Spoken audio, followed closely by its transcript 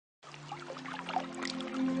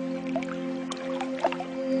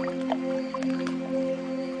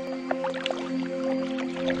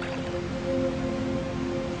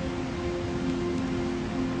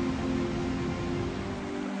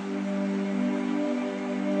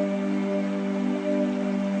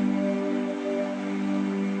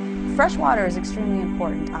Fresh water is extremely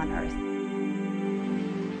important on Earth.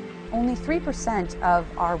 Only 3% of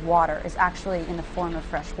our water is actually in the form of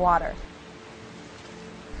fresh water.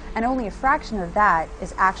 And only a fraction of that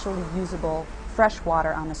is actually usable fresh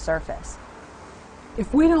water on the surface.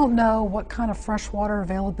 If we don't know what kind of freshwater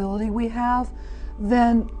availability we have,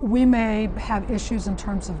 then we may have issues in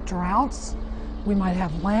terms of droughts. We might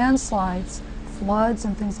have landslides, floods,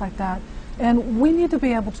 and things like that. And we need to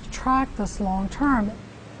be able to track this long term.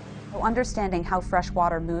 Understanding how fresh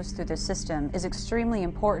water moves through the system is extremely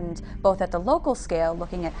important, both at the local scale,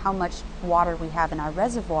 looking at how much water we have in our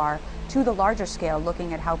reservoir, to the larger scale,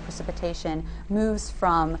 looking at how precipitation moves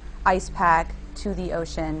from ice pack to the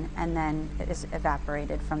ocean and then it is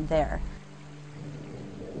evaporated from there.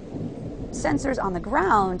 Sensors on the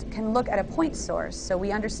ground can look at a point source, so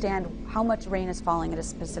we understand how much rain is falling at a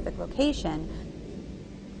specific location.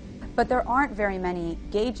 But there aren't very many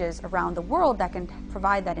gauges around the world that can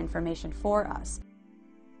provide that information for us.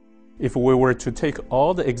 If we were to take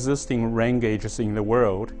all the existing rain gauges in the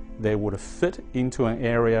world, they would fit into an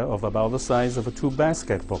area of about the size of 2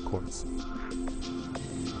 basketball courts.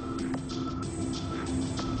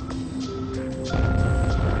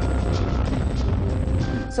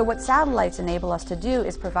 So what satellites enable us to do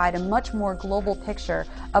is provide a much more global picture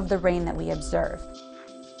of the rain that we observe.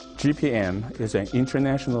 GPM is an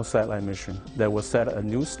international satellite mission that will set a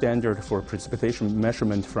new standard for precipitation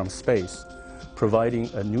measurement from space,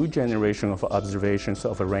 providing a new generation of observations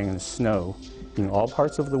of rain and snow in all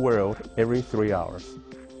parts of the world every 3 hours.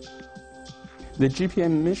 The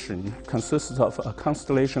GPM mission consists of a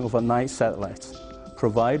constellation of 9 satellites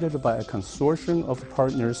provided by a consortium of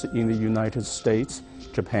partners in the United States,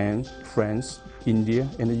 Japan, France, India,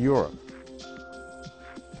 and Europe.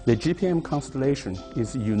 The GPM constellation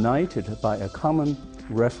is united by a common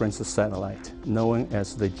reference satellite known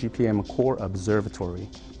as the GPM Core Observatory,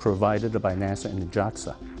 provided by NASA and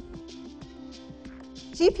JAXA.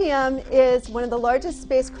 GPM is one of the largest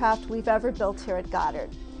spacecraft we've ever built here at Goddard.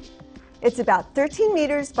 It's about 13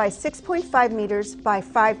 meters by 6.5 meters by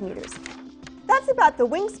 5 meters. That's about the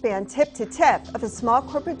wingspan tip to tip of a small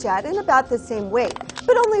corporate jet and about the same weight,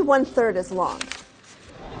 but only 1/3 as long.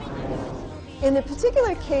 In the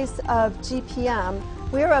particular case of GPM,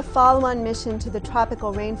 we're a follow-on mission to the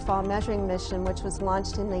Tropical Rainfall Measuring Mission, which was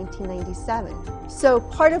launched in 1997. So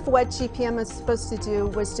part of what GPM was supposed to do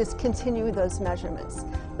was just continue those measurements.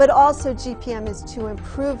 But also GPM is to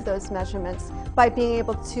improve those measurements by being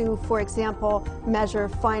able to, for example, measure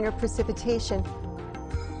finer precipitation.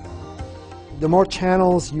 The more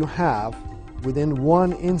channels you have within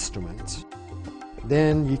one instrument,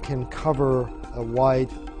 then you can cover a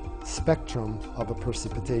wide spectrum of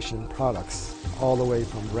precipitation products, all the way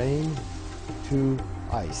from rain to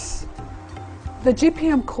ice. The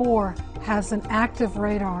GPM core has an active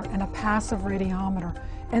radar and a passive radiometer,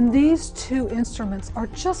 and these 2 instruments are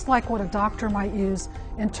just like what a doctor might use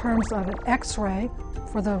in terms of an X-ray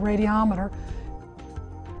for the radiometer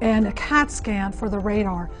and a CAT scan for the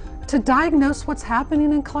radar to diagnose what's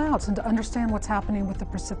happening in clouds and to understand what's happening with the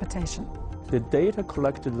precipitation. The data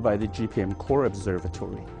collected by the GPM Core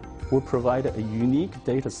Observatory will provide a unique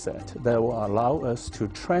data set that will allow us to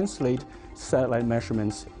translate satellite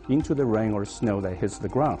measurements into the rain or snow that hits the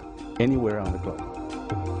ground anywhere on the globe.